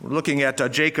looking at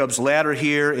Jacob's ladder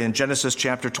here in Genesis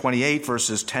chapter 28,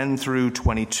 verses 10 through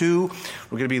 22.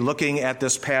 We're going to be looking at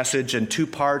this passage in two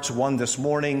parts, one this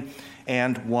morning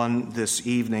and one this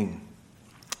evening.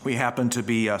 We happen to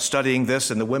be studying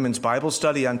this in the women's Bible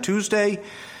study on Tuesday,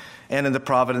 and in the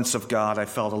providence of God, I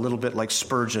felt a little bit like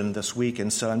Spurgeon this week,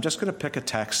 and so I'm just going to pick a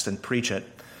text and preach it.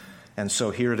 And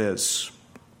so here it is.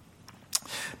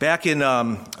 Back in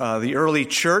the early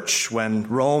church, when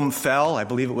Rome fell, I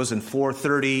believe it was in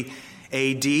 430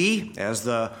 A.D., as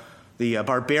the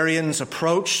barbarians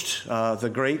approached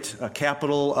the great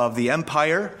capital of the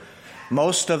empire,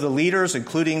 most of the leaders,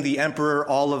 including the emperor,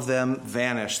 all of them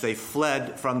vanished. They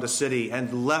fled from the city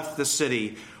and left the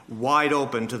city wide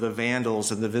open to the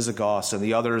Vandals and the Visigoths and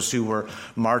the others who were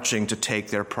marching to take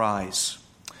their prize.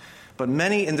 But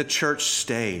many in the church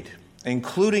stayed,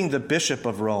 including the Bishop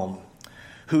of Rome,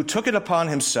 who took it upon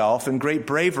himself in great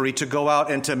bravery to go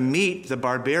out and to meet the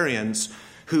barbarians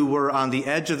who were on the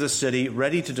edge of the city,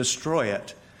 ready to destroy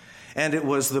it. And it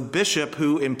was the bishop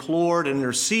who implored and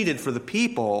interceded for the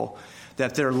people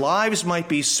that their lives might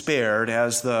be spared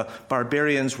as the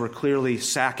barbarians were clearly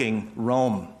sacking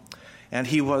Rome. And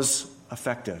he was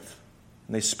effective.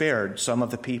 And they spared some of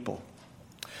the people.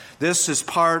 This is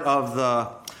part of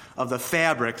the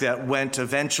fabric that went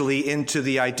eventually into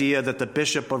the idea that the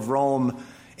Bishop of Rome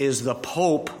is the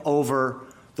Pope over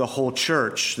the whole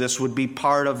church. This would be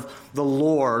part of the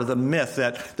lore, the myth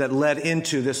that led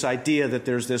into this idea that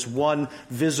there's this one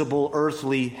visible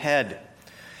earthly head.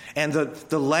 And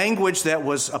the language that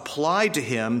was applied to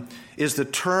him is the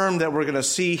term that we're going to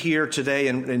see here today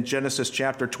in Genesis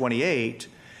chapter 28.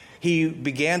 He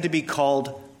began to be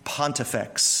called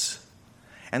Pontifex.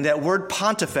 And that word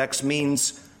Pontifex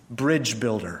means bridge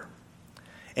builder.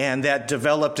 And that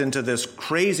developed into this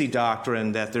crazy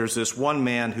doctrine that there's this one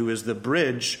man who is the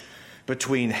bridge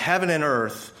between heaven and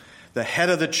earth, the head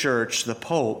of the church, the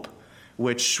Pope,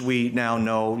 which we now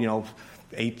know,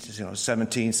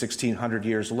 1600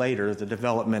 years later, the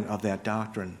development of that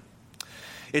doctrine.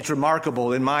 It's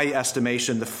remarkable. In my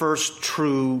estimation, the first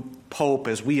true pope,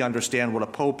 as we understand what a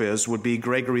pope is, would be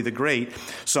Gregory the Great,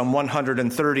 some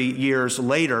 130 years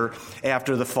later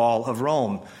after the fall of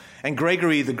Rome. And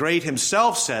Gregory the Great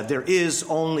himself said there is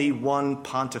only one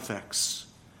pontifex,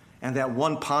 and that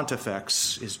one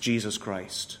pontifex is Jesus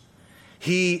Christ.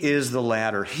 He is the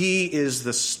ladder. He is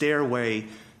the stairway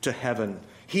to heaven.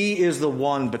 He is the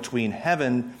one between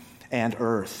heaven and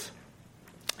earth.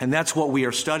 And that's what we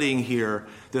are studying here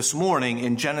this morning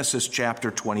in Genesis chapter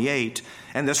 28,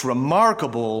 and this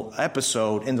remarkable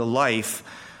episode in the life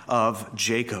of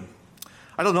Jacob.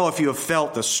 I don't know if you have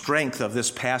felt the strength of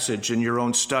this passage in your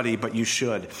own study, but you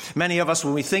should. Many of us,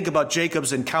 when we think about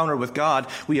Jacob's encounter with God,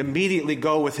 we immediately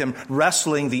go with him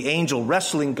wrestling the angel,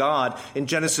 wrestling God in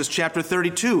Genesis chapter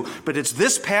 32. But it's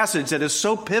this passage that is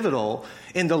so pivotal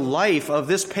in the life of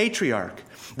this patriarch.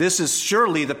 This is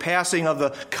surely the passing of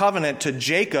the covenant to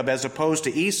Jacob as opposed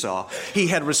to Esau. He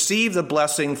had received the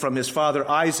blessing from his father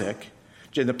Isaac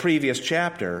in the previous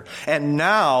chapter, and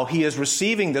now he is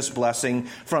receiving this blessing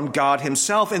from God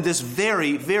himself in this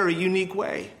very, very unique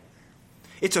way.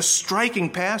 It's a striking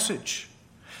passage.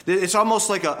 It's almost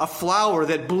like a flower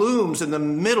that blooms in the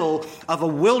middle of a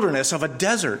wilderness, of a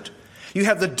desert. You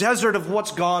have the desert of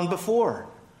what's gone before.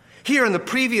 Here in the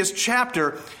previous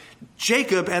chapter,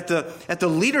 Jacob, at the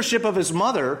leadership of his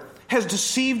mother, has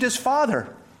deceived his father.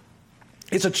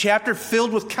 It's a chapter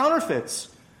filled with counterfeits.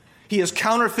 He is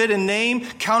counterfeit in name,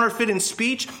 counterfeit in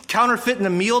speech, counterfeit in the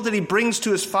meal that he brings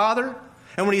to his father.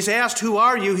 And when he's asked, "Who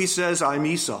are you?" he says, "I'm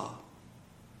Esau."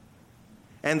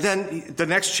 And then the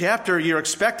next chapter you're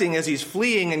expecting as he's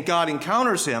fleeing and God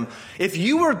encounters him. If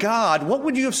you were God, what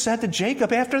would you have said to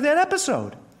Jacob after that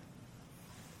episode?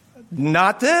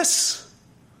 Not this.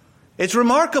 It's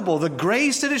remarkable, the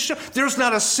grace that is shown. There's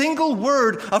not a single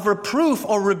word of reproof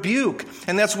or rebuke.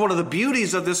 And that's one of the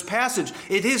beauties of this passage.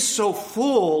 It is so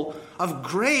full of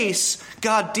grace,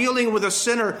 God dealing with a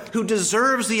sinner who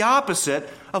deserves the opposite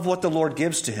of what the Lord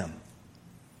gives to him.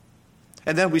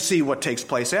 And then we see what takes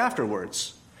place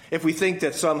afterwards. If we think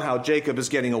that somehow Jacob is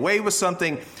getting away with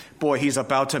something, boy, he's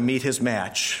about to meet his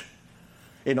match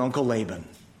in Uncle Laban.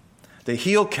 The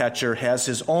heel catcher has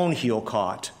his own heel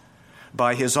caught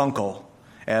by his uncle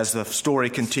as the story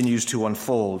continues to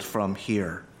unfold from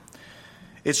here.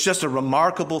 It's just a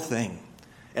remarkable thing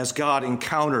as God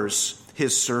encounters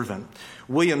his servant.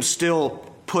 William Still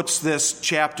puts this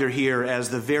chapter here as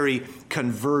the very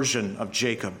conversion of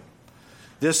Jacob.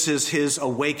 This is his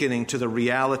awakening to the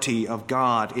reality of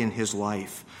God in his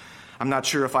life. I'm not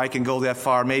sure if I can go that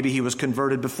far. Maybe he was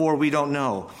converted before. We don't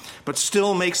know. But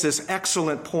still makes this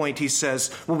excellent point. He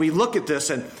says, when we look at this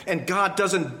and God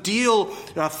doesn't deal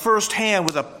firsthand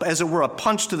with, as it were, a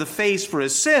punch to the face for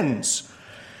his sins,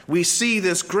 we see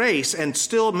this grace and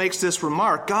still makes this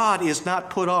remark: God is not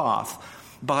put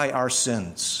off by our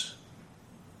sins.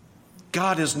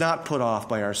 God is not put off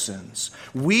by our sins.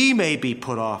 We may be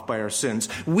put off by our sins.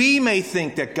 We may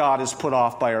think that God is put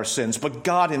off by our sins, but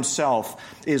God himself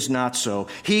is not so.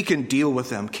 He can deal with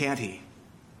them, can't he?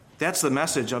 That's the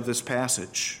message of this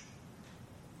passage.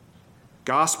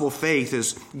 Gospel faith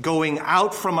is going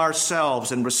out from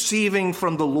ourselves and receiving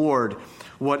from the Lord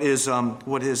what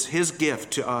is his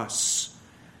gift to us.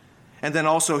 And then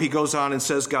also he goes on and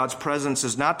says God's presence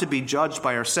is not to be judged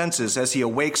by our senses as he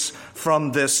awakes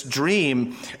from this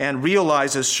dream and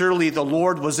realizes, surely the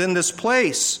Lord was in this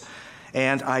place,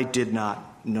 and I did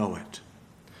not know it.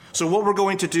 So what we're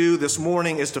going to do this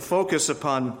morning is to focus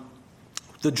upon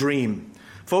the dream,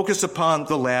 focus upon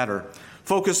the ladder,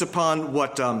 focus upon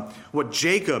what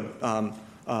Jacob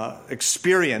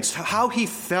experienced, how he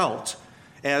felt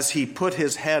as he put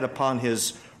his head upon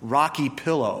his rocky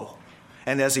pillow.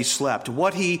 And as he slept,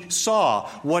 what he saw,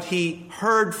 what he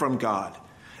heard from God.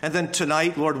 And then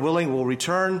tonight, Lord willing, we'll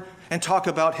return and talk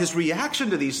about his reaction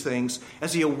to these things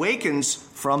as he awakens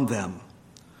from them.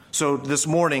 So this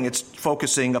morning, it's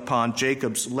focusing upon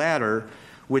Jacob's ladder,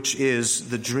 which is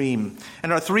the dream.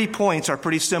 And our 3 points are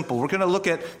pretty simple. We're going to look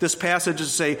at this passage and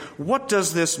say, what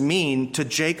does this mean to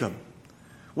Jacob?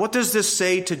 What does this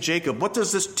say to Jacob? What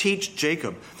does this teach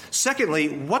Jacob? Secondly,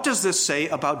 what does this say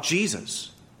about Jesus?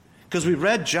 Because we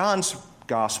read John's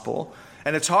gospel,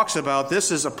 and it talks about this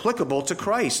is applicable to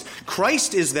Christ.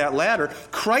 Christ is that ladder.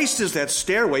 Christ is that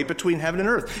stairway between heaven and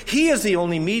earth. He is the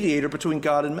only mediator between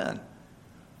God and men.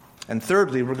 And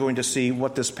thirdly, we're going to see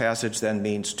what this passage then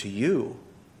means to you.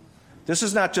 This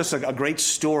is not just a great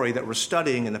story that we're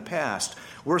studying in the past.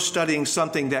 We're studying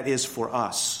something that is for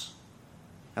us.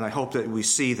 And I hope that we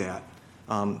see that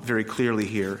very clearly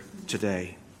here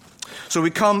today. So we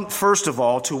come, first of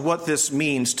all, to what this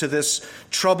means to this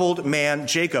troubled man,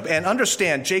 Jacob. And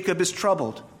understand, Jacob is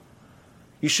troubled.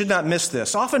 You should not miss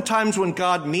this. Oftentimes when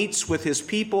God meets with his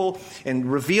people and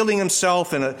revealing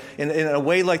himself in a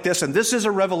way like this, and this is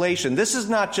a revelation, this is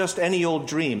not just any old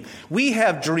dream. We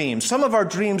have dreams. Some of our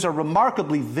dreams are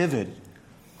remarkably vivid.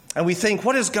 And we think,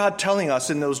 what is God telling us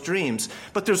in those dreams?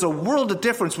 But there's a world of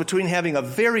difference between having a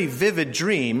very vivid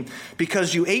dream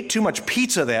because you ate too much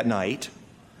pizza that night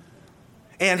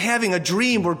and having a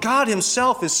dream where God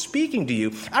himself is speaking to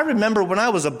you. I remember when I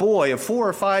was a boy of 4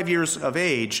 or 5 years of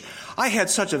age, I had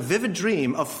such a vivid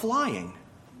dream of flying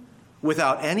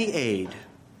without any aid.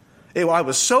 I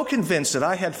was so convinced that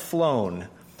I had flown.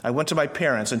 I went to my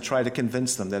parents and tried to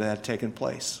convince them that it had taken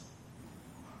place.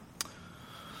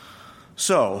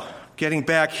 So, getting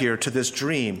back here to this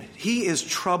dream, he is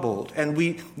troubled, and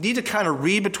we need to kind of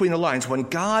read between the lines. When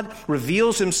God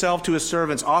reveals himself to his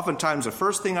servants, oftentimes the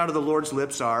first thing out of the Lord's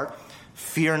lips are,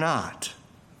 fear not.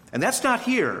 And that's not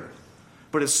here,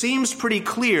 but it seems pretty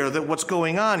clear that what's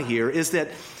going on here is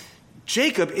that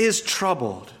Jacob is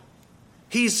troubled.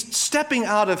 He's stepping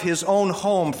out of his own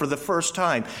home for the first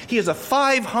time. He has a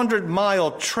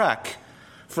 500-mile trek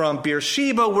from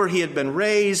Beersheba, where he had been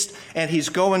raised, and he's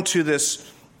going to this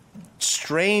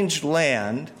strange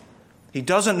land. He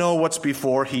doesn't know what's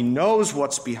before. He knows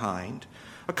what's behind.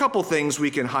 A couple things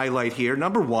we can highlight here.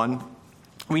 Number one,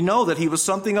 we know that he was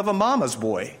something of a mama's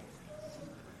boy.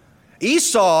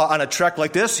 Esau, on a trek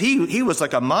like this, he was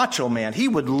like a macho man. He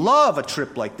would love a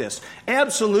trip like this.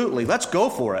 Absolutely. Let's go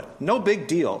for it. No big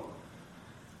deal.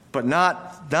 But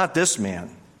not this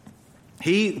man.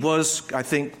 He was, I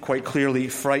think, quite clearly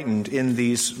frightened in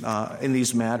these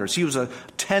matters. He was a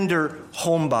tender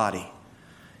homebody.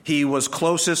 He was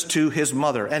closest to his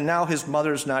mother, and now his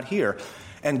mother's not here.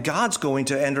 And God's going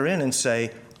to enter in and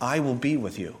say, I will be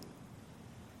with you.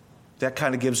 That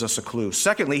kind of gives us a clue.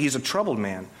 Secondly, he's a troubled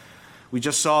man. We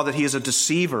just saw that he is a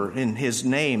deceiver in his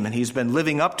name, and he's been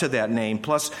living up to that name.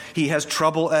 Plus, he has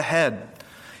trouble ahead.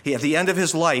 At the end of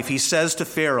his life, he says to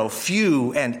Pharaoh,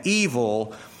 few and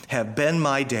evil have been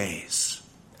my days.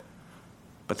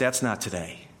 But that's not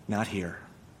today, not here.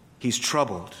 He's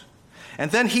troubled. And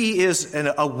then he is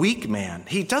a weak man.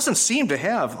 He doesn't seem to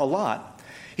have a lot.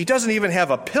 He doesn't even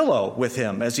have a pillow with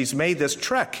him as he's made this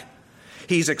trek.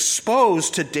 He's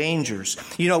exposed to dangers.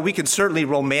 You know, we can certainly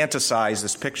romanticize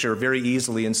this picture very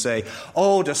easily and say,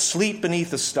 oh, to sleep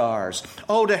beneath the stars.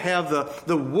 Oh, to have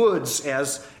the woods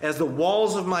as the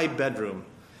walls of my bedroom.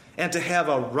 And to have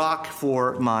a rock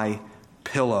for my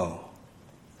pillow.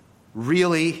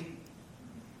 Really?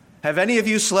 Have any of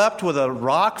you slept with a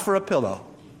rock for a pillow?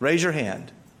 Raise your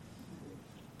hand.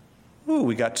 Ooh,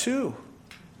 we got 2.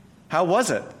 How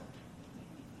was it?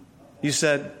 You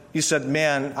said,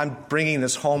 man, I'm bringing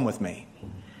this home with me.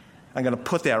 I'm going to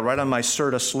put that right on my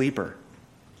Serta sleeper.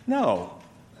 No,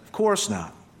 of course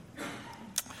not.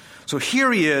 So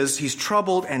here he is, he's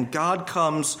troubled, and God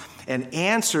comes and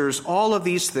answers all of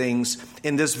these things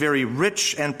in this very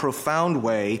rich and profound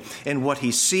way in what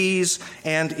he sees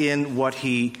and in what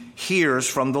he hears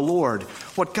from the Lord.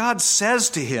 What God says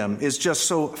to him is just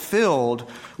so filled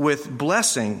with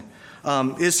blessing.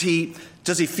 Does he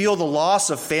feel the loss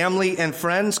of family and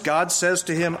friends? God says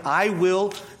to him, I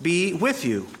will be with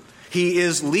you. He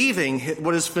is leaving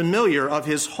what is familiar of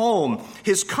his home,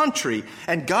 his country.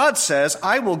 And God says,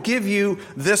 I will give you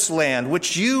this land,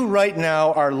 which you right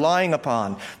now are lying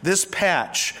upon, this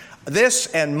patch, this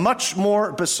and much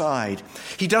more beside.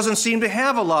 He doesn't seem to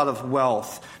have a lot of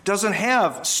wealth, doesn't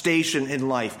have station in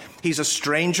life. He's a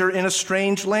stranger in a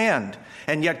strange land.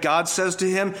 And yet God says to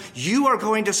him, you are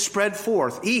going to spread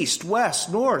forth east,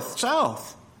 west, north,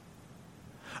 south.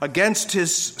 Against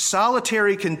his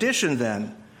solitary condition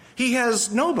then, he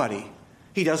has nobody.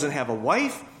 He doesn't have a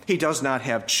wife. He does not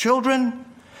have children.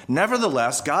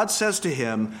 Nevertheless, God says to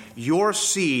him, your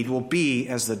seed will be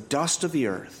as the dust of the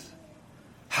earth.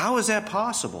 How is that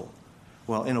possible?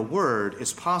 Well, in a word,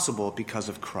 it's possible because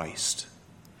of Christ.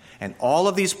 And all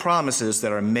of these promises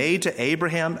that are made to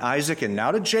Abraham, Isaac, and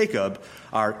now to Jacob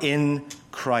are in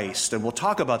Christ. And we'll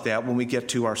talk about that when we get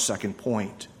to our second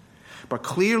point. But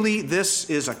clearly, this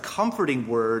is a comforting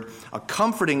word, a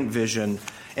comforting vision,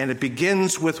 and it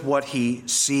begins with what he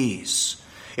sees.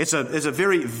 It's a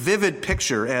very vivid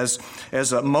picture as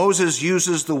Moses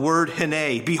uses the word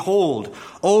hene, behold,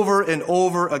 over and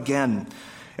over again.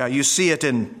 You see it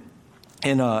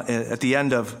at the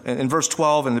end of, in verse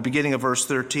 12 and the beginning of verse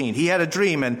 13. He had a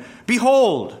dream, and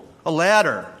behold, a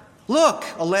ladder. Look,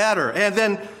 a ladder. And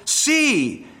then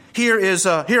see, here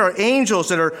are angels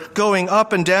that are going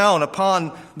up and down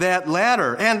upon that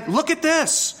ladder. And look at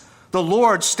this. The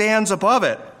Lord stands above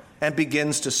it and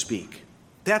begins to speak.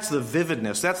 That's the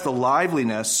vividness, that's the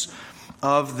liveliness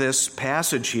of this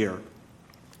passage here,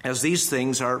 as these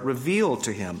things are revealed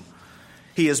to him.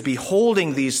 He is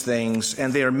beholding these things,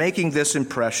 and they are making this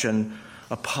impression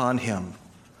upon him.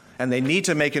 And they need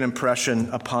to make an impression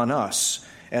upon us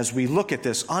as we look at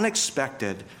this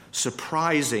unexpected,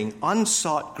 surprising,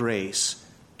 unsought grace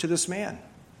to this man.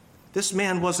 This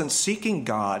man wasn't seeking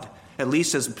God, at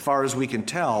least as far as we can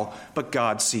tell, but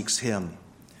God seeks him.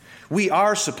 We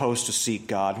are supposed to seek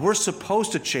God. We're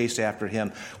supposed to chase after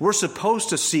him. We're supposed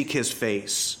to seek his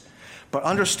face. But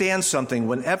understand something,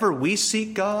 whenever we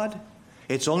seek God,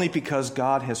 it's only because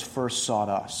God has first sought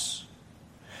us.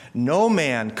 No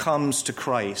man comes to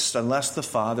Christ unless the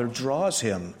Father draws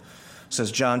him, says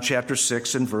John chapter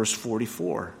 6 and verse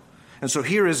 44. And so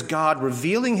here is God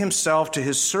revealing himself to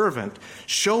his servant,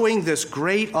 showing this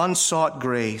great unsought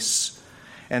grace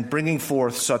and bringing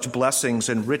forth such blessings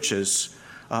and riches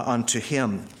unto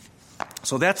him.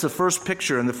 So that's the first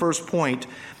picture and the first point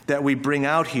that we bring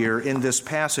out here in this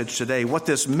passage today, what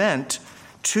this meant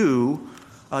to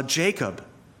Jacob.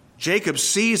 Jacob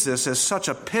sees this as such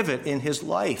a pivot in his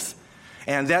life,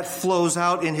 and that flows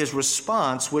out in his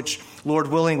response, which, Lord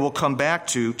willing, we'll come back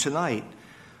to tonight.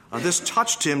 This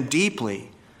touched him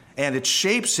deeply, and it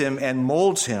shapes him and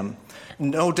molds him.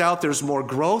 No doubt there's more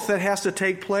growth that has to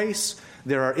take place.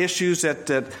 There are issues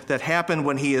that happen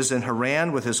when he is in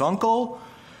Haran with his uncle,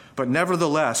 but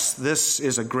nevertheless, this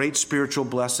is a great spiritual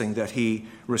blessing that he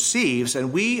receives,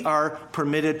 and we are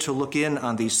permitted to look in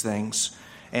on these things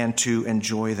and to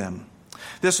enjoy them.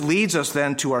 This leads us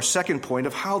then to our second point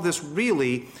of how this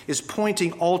really is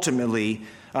pointing ultimately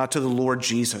to the Lord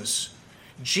Jesus.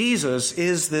 Jesus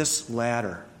is this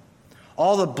ladder.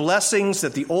 All the blessings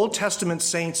that the Old Testament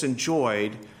saints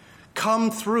enjoyed come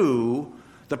through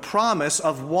the promise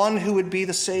of one who would be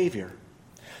the Savior.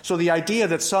 So the idea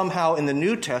that somehow in the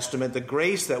New Testament, the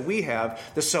grace that we have,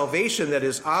 the salvation that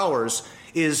is ours,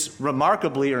 is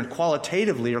remarkably or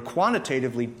qualitatively or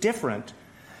quantitatively different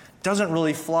doesn't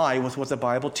really fly with what the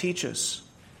Bible teaches.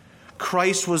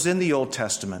 Christ was in the Old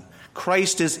Testament.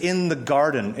 Christ is in the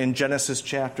garden in Genesis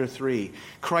chapter 3.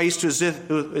 Christ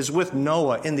is with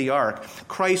Noah in the ark.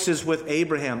 Christ is with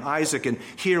Abraham, Isaac, and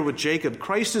here with Jacob.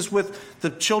 Christ is with the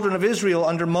children of Israel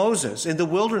under Moses in the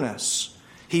wilderness.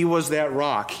 He was that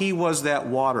rock. He was that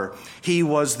water. He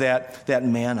was that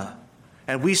manna.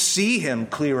 And we see him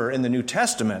clearer in the New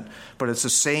Testament, but it's the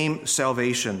same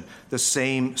salvation, the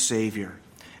same Savior.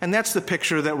 And that's the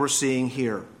picture that we're seeing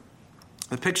here.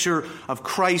 The picture of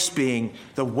Christ being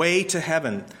the way to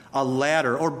heaven, a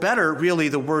ladder, or better, really,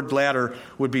 the word ladder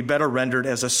would be better rendered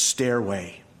as a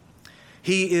stairway.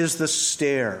 He is the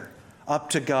stair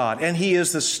up to God, and he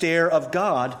is the stair of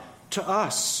God to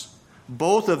us.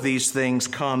 Both of these things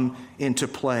come into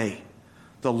play.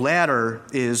 The ladder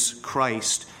is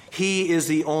Christ. He is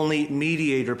the only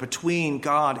mediator between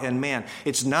God and man.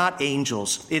 It's not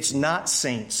angels. It's not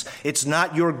saints. It's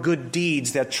not your good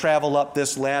deeds that travel up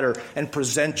this ladder and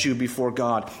present you before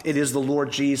God. It is the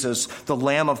Lord Jesus, the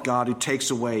Lamb of God, who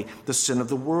takes away the sin of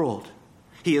the world.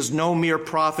 He is no mere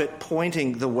prophet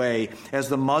pointing the way, as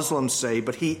the Muslims say,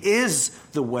 but he is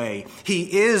the way. He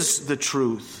is the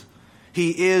truth.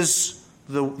 He is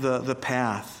the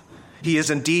path. He is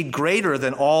indeed greater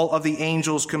than all of the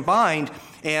angels combined.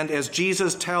 And as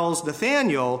Jesus tells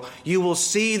Nathanael, you will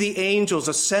see the angels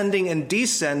ascending and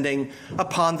descending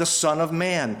upon the Son of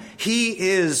Man. He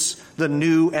is the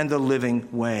new and the living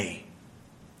way.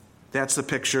 That's the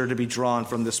picture to be drawn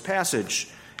from this passage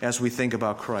as we think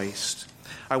about Christ.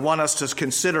 I want us to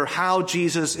consider how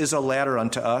Jesus is a ladder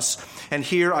unto us. And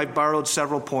here I borrowed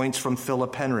several points from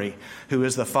Philip Henry, who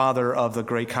is the father of the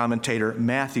great commentator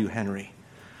Matthew Henry.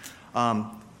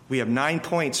 We have 9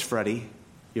 points, Freddie.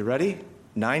 You ready?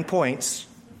 9 points.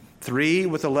 3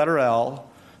 with the letter L,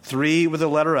 3 with the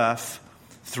letter F,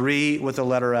 3 with the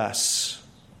letter S.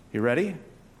 You ready?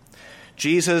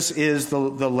 Jesus is the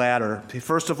ladder.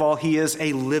 First of all, he is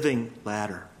a living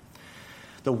ladder.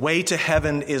 The way to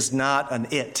heaven is not an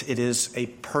it. It is a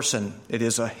person. It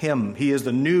is a him. He is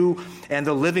the new and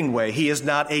the living way. He is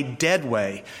not a dead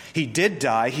way. He did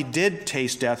die. He did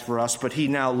taste death for us, but he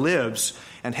now lives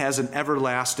and has an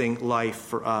everlasting life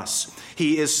for us.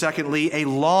 He is, secondly, a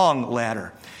long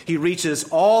ladder. He reaches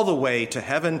all the way to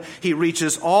heaven. He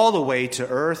reaches all the way to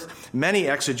earth. Many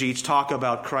exegetes talk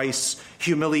about Christ's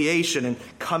humiliation and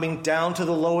coming down to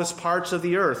the lowest parts of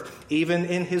the earth, even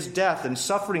in his death and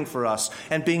suffering for us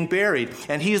and being buried.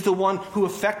 And he is the one who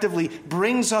effectively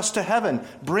brings us to heaven,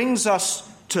 brings us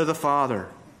to the Father.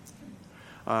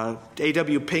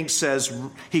 A.W. Pink says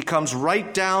he comes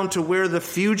right down to where the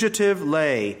fugitive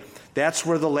lay. That's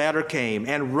where the ladder came.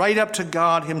 And right up to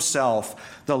God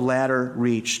himself, the ladder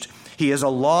reached. He is a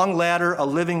long ladder, a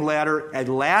living ladder, a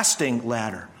lasting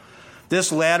ladder.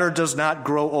 This ladder does not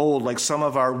grow old like some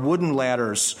of our wooden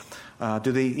ladders.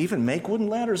 Do they even make wooden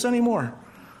ladders anymore?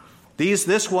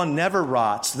 This one never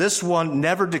rots. This one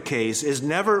never decays, is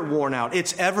never worn out.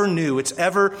 It's ever new. It's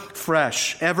ever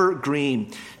fresh, ever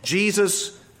green.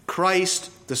 Jesus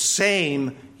Christ, the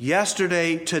same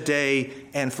yesterday, today,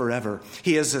 and forever.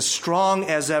 He is as strong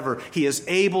as ever. He is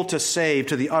able to save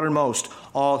to the uttermost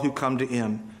all who come to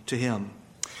him.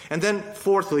 And then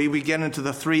fourthly, we get into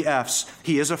the 3 F's.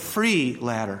 He is a free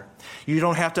ladder. You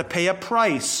don't have to pay a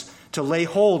price to lay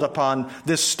hold upon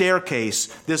this staircase,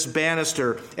 this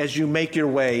banister, as you make your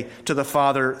way to the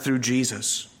Father through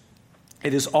Jesus.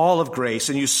 It is all of grace,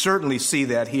 and you certainly see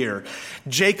that here.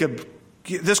 Jacob,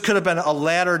 this could have been a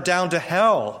ladder down to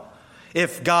hell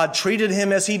if God treated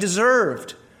him as he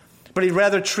deserved. But he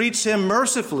rather treats him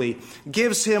mercifully,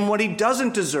 gives him what he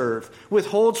doesn't deserve,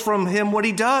 withholds from him what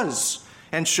he does,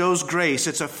 and shows grace.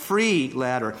 It's a free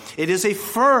ladder. It is a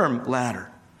firm ladder.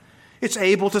 It's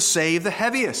able to save the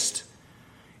heaviest.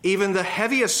 Even the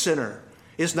heaviest sinner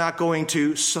is not going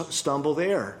to stumble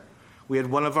there. We had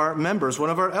one of our members,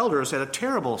 one of our elders, had a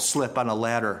terrible slip on a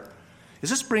ladder. Is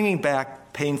this bringing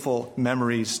back painful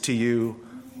memories to you,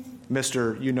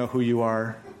 Mr. You know who you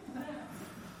are?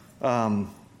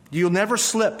 You'll never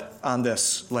slip on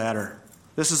this ladder.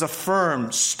 This is a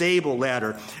firm, stable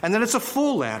ladder. And then it's a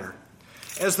full ladder.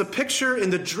 As the picture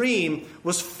in the dream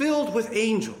was filled with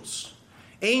angels.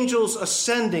 Angels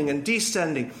ascending and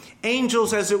descending.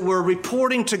 Angels, as it were,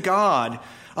 reporting to God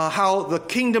how the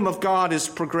kingdom of God is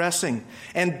progressing.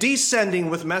 And descending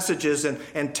with messages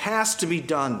and tasks to be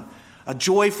done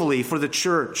joyfully for the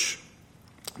church.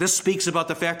 This speaks about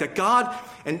the fact that God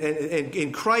and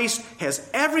in Christ has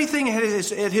everything at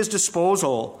his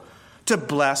disposal to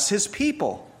bless his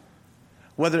people.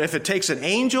 Whether if it takes an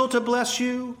angel to bless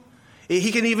you,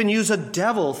 he can even use a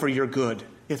devil for your good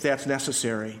if that's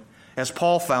necessary, as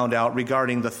Paul found out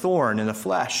regarding the thorn in the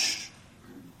flesh.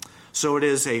 So it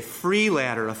is a free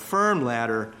ladder, a firm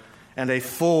ladder, and a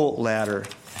full ladder.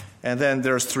 And then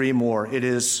there's 3 more. It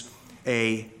is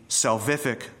a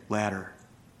salvific ladder.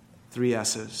 3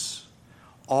 S's.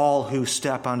 All who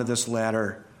step onto this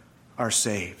ladder are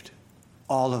saved.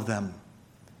 All of them.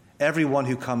 Everyone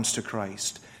who comes to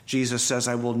Christ. Jesus says,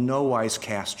 I will no wise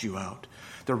cast you out.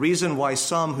 The reason why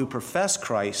some who profess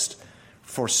Christ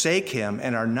forsake him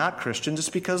and are not Christians is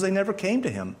because they never came to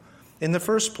him in the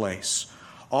first place.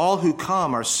 All who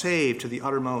come are saved to the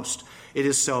uttermost. It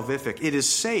is salvific. It is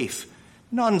safe.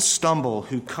 None stumble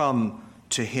who come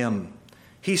to him.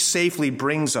 He safely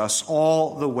brings us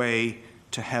all the way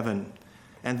to heaven.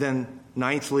 And then,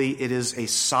 ninthly, it is a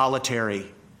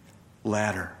solitary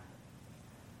ladder.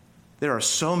 There are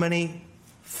so many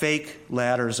fake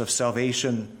ladders of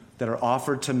salvation that are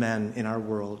offered to men in our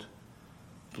world,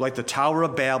 like the Tower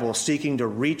of Babel seeking to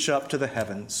reach up to the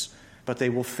heavens, but they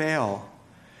will fail.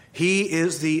 He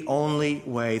is the only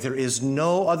way. There is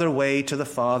no other way to the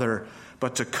Father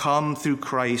but to come through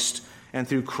Christ and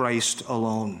through Christ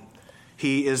alone.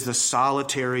 He is the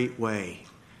solitary way,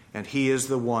 and he is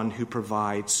the one who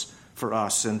provides for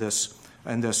us in this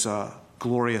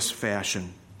glorious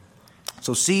fashion.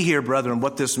 So see here, brethren,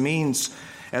 what this means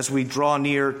as we draw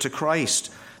near to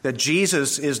Christ, that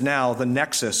Jesus is now the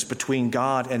nexus between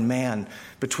God and man,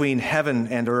 between heaven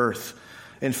and earth.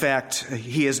 In fact,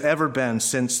 he has ever been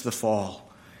since the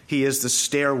fall. He is the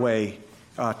stairway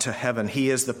to heaven. He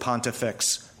is the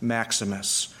Pontifex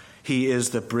Maximus. He is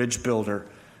the bridge builder,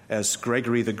 as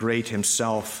Gregory the Great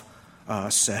himself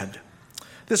said.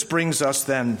 This brings us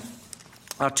then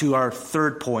to our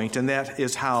third point, and that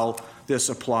is how this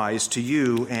applies to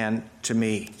you and to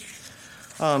me.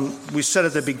 We said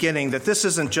at the beginning that this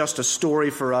isn't just a story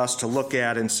for us to look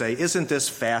at and say, isn't this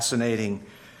fascinating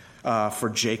for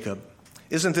Jacob?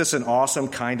 Isn't this an awesome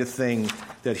kind of thing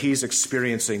that he's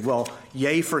experiencing? Well,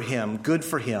 yay for him, good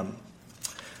for him.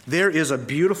 There is a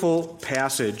beautiful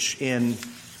passage in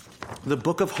the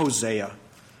book of Hosea.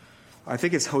 I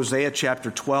think it's Hosea chapter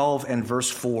 12 and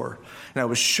verse 4. And I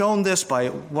was shown this by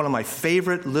one of my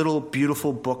favorite little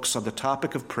beautiful books on the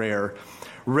topic of prayer,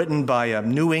 written by a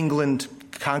New England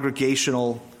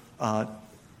congregational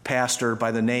pastor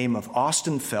by the name of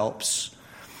Austin Phelps.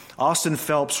 Austin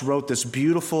Phelps wrote this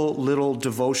beautiful little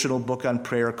devotional book on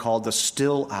prayer called The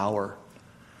Still Hour.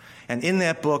 And in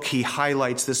that book, he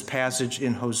highlights this passage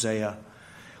in Hosea,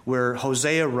 where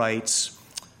Hosea writes,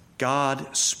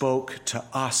 God spoke to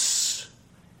us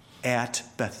at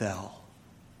Bethel.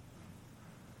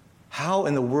 How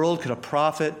in the world could a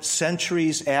prophet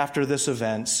centuries after this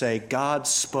event say, God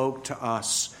spoke to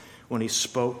us when he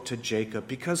spoke to Jacob?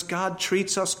 Because God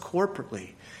treats us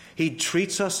corporately. He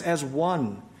treats us as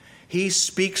one. He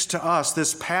speaks to us.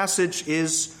 This passage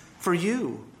is for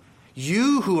you.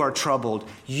 You who are troubled,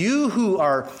 you who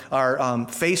are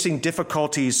facing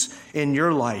difficulties in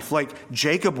your life, like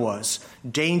Jacob was,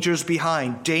 dangers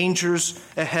behind, dangers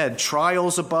ahead,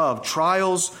 trials above,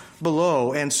 trials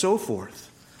below, and so forth.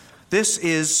 This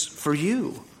is for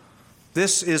you.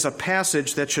 This is a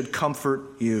passage that should comfort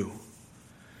you.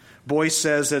 Boyce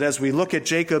says that as we look at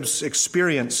Jacob's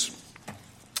experience,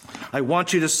 I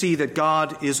want you to see that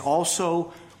God is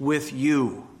also with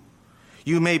you.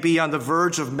 You may be on the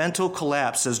verge of mental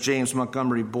collapse, says James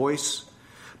Montgomery Boyce,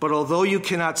 but although you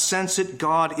cannot sense it,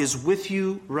 God is with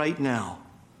you right now.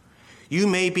 You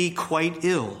may be quite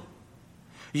ill.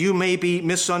 You may be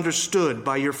misunderstood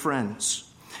by your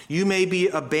friends. You may be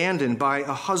abandoned by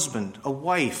a husband, a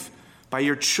wife, by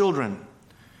your children.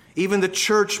 Even the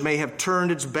church may have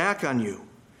turned its back on you.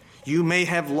 You may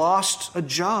have lost a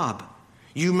job.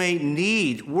 You may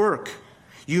need work.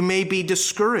 You may be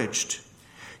discouraged.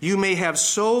 You may have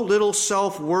so little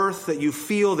self-worth that you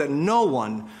feel that no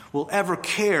one will ever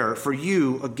care for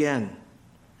you again.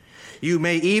 You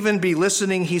may even be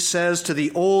listening, he says, to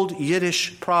the old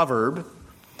Yiddish proverb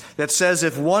that says,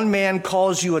 if one man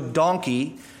calls you a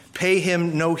donkey, pay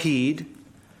him no heed.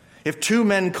 If two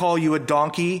men call you a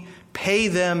donkey, pay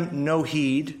them no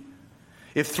heed.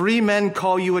 If three men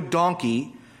call you a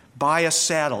donkey, buy a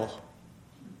saddle.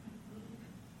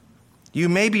 You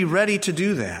may be ready to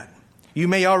do that. You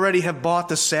may already have bought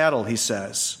the saddle, he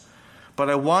says. But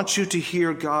I want you to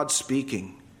hear God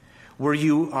speaking. Where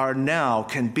you are now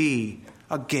can be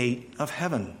a gate of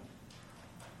heaven.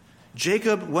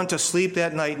 Jacob went to sleep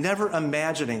that night never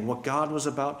imagining what God was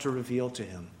about to reveal to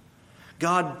him.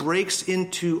 God breaks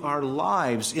into our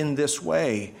lives in this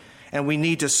way, and we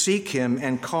need to seek him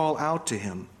and call out to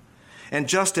him. And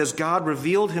just as God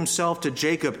revealed himself to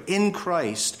Jacob in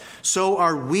Christ, so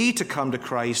are we to come to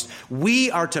Christ. We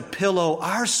are to pillow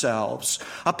ourselves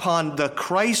upon the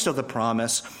Christ of the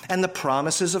promise and the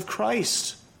promises of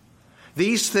Christ.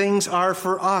 These things are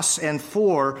for us and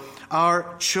for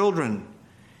our children.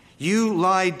 You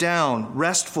lie down,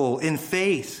 restful in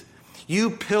faith. You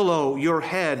pillow your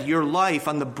head, your life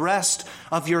on the breast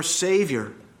of your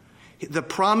Savior. The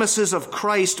promises of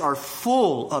Christ are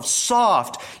full of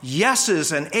soft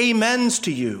yeses and amens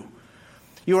to you.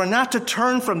 You are not to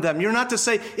turn from them. You're not to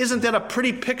say, isn't that a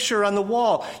pretty picture on the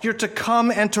wall? You're to come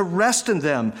and to rest in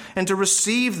them and to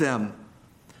receive them.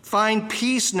 Find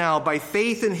peace now by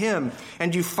faith in him,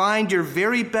 and you find your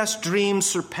very best dreams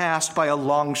surpassed by a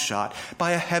long shot,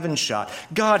 by a heaven shot.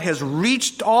 God has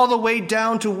reached all the way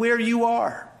down to where you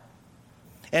are.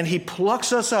 And he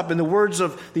plucks us up. In the words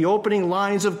of the opening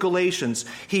lines of Galatians,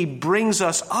 he brings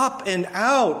us up and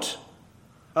out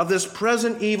of this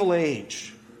present evil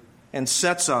age and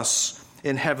sets us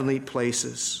in heavenly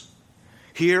places.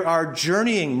 Here are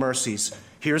journeying mercies.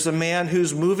 Here's a man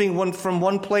who's moving from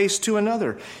one place to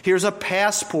another. Here's a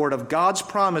passport of God's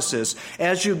promises.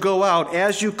 As you go out,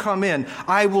 as you come in,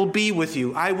 I will be with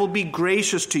you. I will be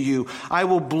gracious to you. I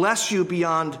will bless you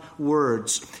beyond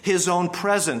words. His own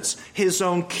presence, his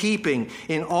own keeping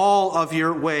in all of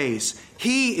your ways.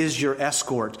 He is your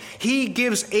escort. He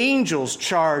gives angels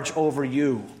charge over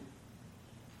you.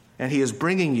 And he is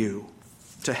bringing you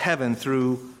to heaven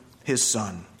through his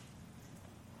Son.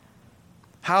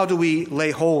 How do we lay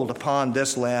hold upon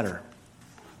this ladder?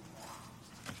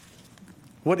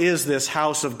 What is this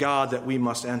house of God that we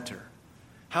must enter?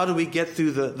 How do we get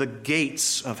through the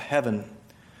gates of heaven?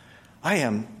 We're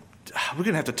going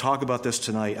to have to talk about this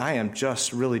tonight. I am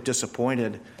just really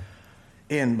disappointed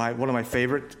in one of my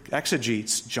favorite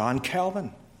exegetes, John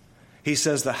Calvin. He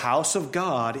says the house of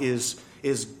God is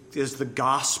the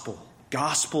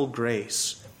gospel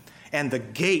grace. And the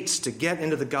gates to get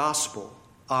into the gospel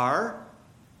are...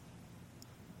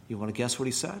 You want to guess what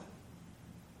he said?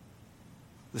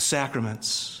 The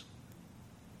sacraments.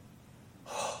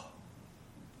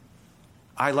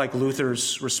 I like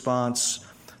Luther's response.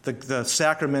 The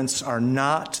sacraments are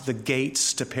not the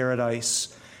gates to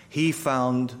paradise. He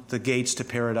found the gates to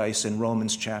paradise in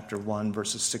Romans chapter 1,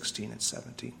 verses 16 and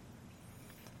 17.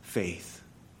 Faith.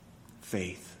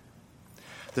 Faith.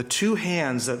 The two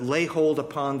hands that lay hold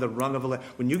upon the rung of a ladder.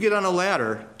 When you get on a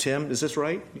ladder, Tim, is this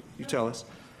right? You tell us.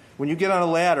 When you get on a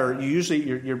ladder,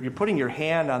 you're putting your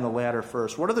hand on the ladder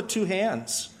first. What are the two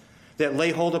hands that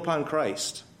lay hold upon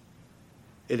Christ?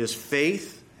 It is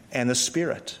faith and the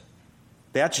Spirit.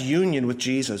 That's union with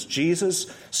Jesus.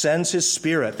 Jesus sends his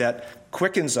Spirit that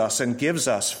quickens us and gives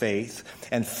us faith,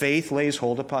 and faith lays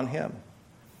hold upon him.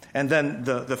 And then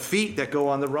the feet that go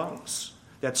on the rungs,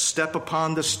 that step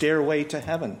upon the stairway to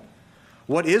heaven.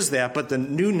 What is that but the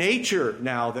new nature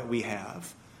now that we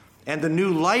have? And the new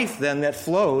life then that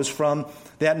flows from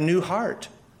that new heart.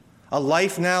 A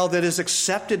life now that is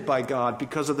accepted by God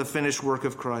because of the finished work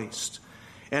of Christ.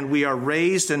 And we are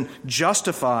raised and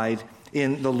justified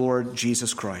in the Lord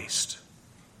Jesus Christ.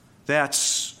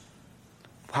 That's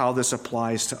how this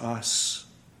applies to us.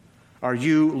 Are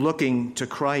you looking to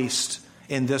Christ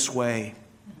in this way?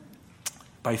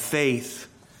 By faith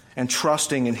and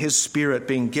trusting in his Spirit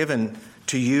being given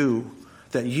to you,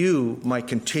 that you might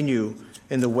continue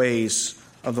in the ways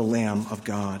of the Lamb of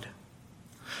God.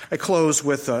 I close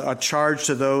with a charge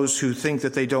to those who think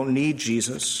that they don't need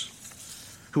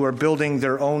Jesus, who are building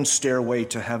their own stairway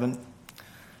to heaven,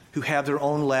 who have their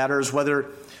own ladders, whether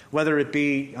it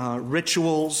be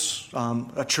rituals,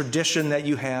 a tradition that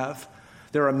you have.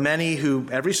 There are many who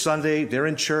every Sunday they're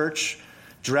in church,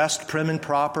 dressed prim and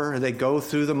proper, and they go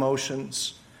through the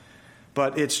motions.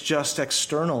 But it's just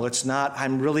external. It's not,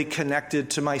 I'm really connected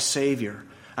to my Savior.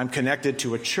 I'm connected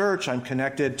to a church. I'm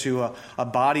connected to a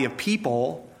body of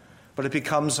people. But it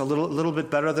becomes a little bit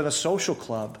better than a social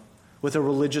club with a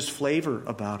religious flavor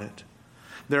about it.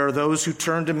 There are those who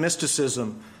turn to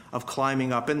mysticism of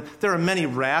climbing up. And there are many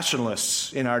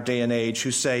rationalists in our day and age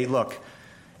who say, look,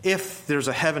 if there's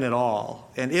a heaven at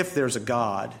all, and if there's a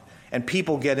God, and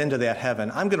people get into that heaven,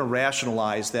 I'm going to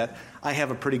rationalize that I have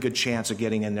a pretty good chance of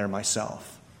getting in there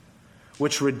myself,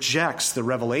 which rejects the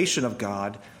revelation of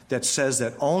God that says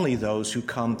that only those who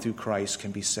come through Christ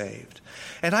can be saved.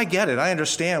 And I get it. I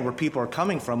understand where people are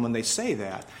coming from when they say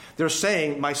that. They're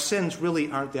saying, my sins really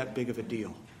aren't that big of a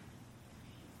deal.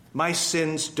 My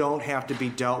sins don't have to be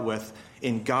dealt with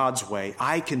in God's way.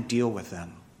 I can deal with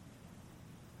them.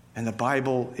 And the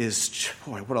Bible is,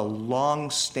 boy, what a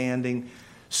long-standing,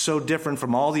 so different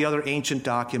from all the other ancient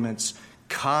documents,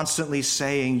 constantly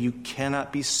saying you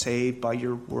cannot be saved by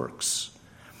your works.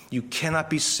 You cannot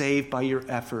be saved by your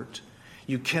effort.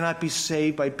 You cannot be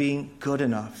saved by being good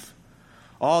enough.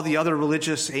 All the other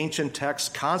religious ancient texts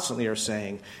constantly are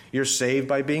saying you're saved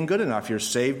by being good enough. You're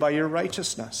saved by your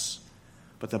righteousness.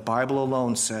 But the Bible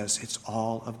alone says it's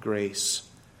all of grace.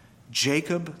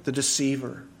 Jacob the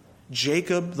deceiver,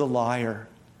 Jacob the liar,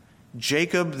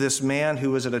 Jacob, this man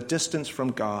who is at a distance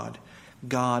from God,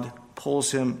 God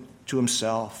pulls him to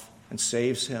himself and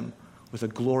saves him with a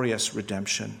glorious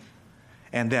redemption.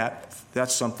 And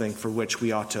that's something for which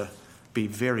we ought to be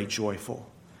very joyful,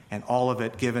 and all of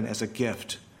it given as a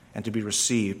gift and to be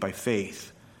received by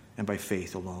faith and by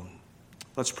faith alone.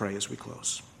 Let's pray as we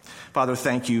close. Father,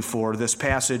 thank you for this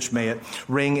passage. May it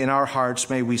ring in our hearts.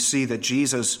 May we see that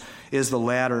Jesus is the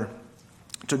ladder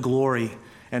to glory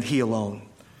and he alone.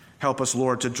 Help us,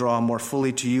 Lord, to draw more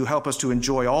fully to you. Help us to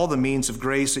enjoy all the means of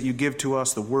grace that you give to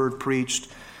us, the word preached,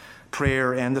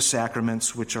 prayer, and the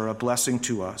sacraments, which are a blessing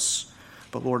to us.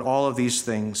 But, Lord, all of these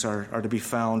things are to be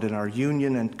found in our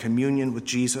union and communion with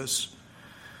Jesus,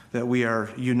 that we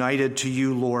are united to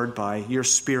you, Lord, by your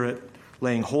Spirit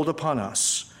laying hold upon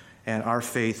us and our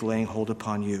faith laying hold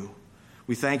upon you.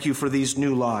 We thank you for these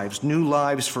new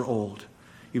lives for old.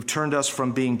 You've turned us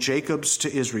from being Jacob's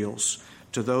to Israel's,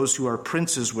 to those who are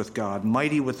princes with God,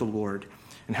 mighty with the Lord.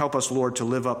 And help us, Lord, to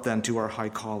live up then to our high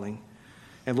calling.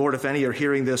 And Lord, if any are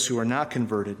hearing this who are not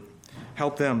converted,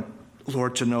 help them,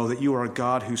 Lord, to know that you are a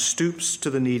God who stoops to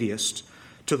the neediest,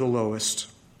 to the lowest.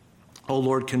 Oh,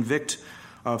 Lord, convict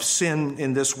of sin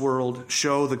in this world.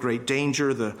 Show the great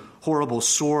danger, the horrible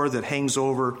sword that hangs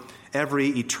over every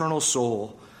eternal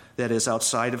soul that is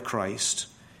outside of Christ.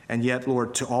 And yet,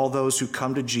 Lord, to all those who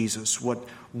come to Jesus, what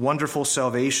wonderful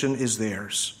salvation is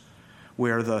theirs,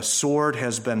 where the sword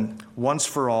has been once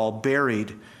for all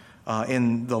buried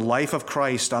in the life of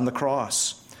Christ on the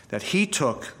cross, that he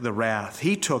took the wrath,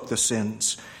 he took the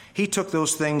sins, he took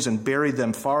those things and buried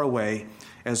them far away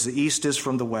as the east is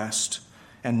from the west.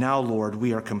 And now, Lord,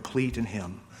 we are complete in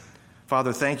him.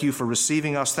 Father, thank you for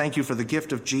receiving us. Thank you for the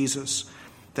gift of Jesus.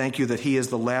 Thank you that he is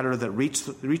the ladder that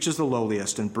reaches the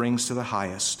lowliest and brings to the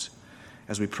highest.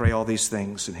 As we pray all these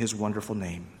things in his wonderful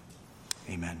name,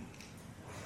 amen.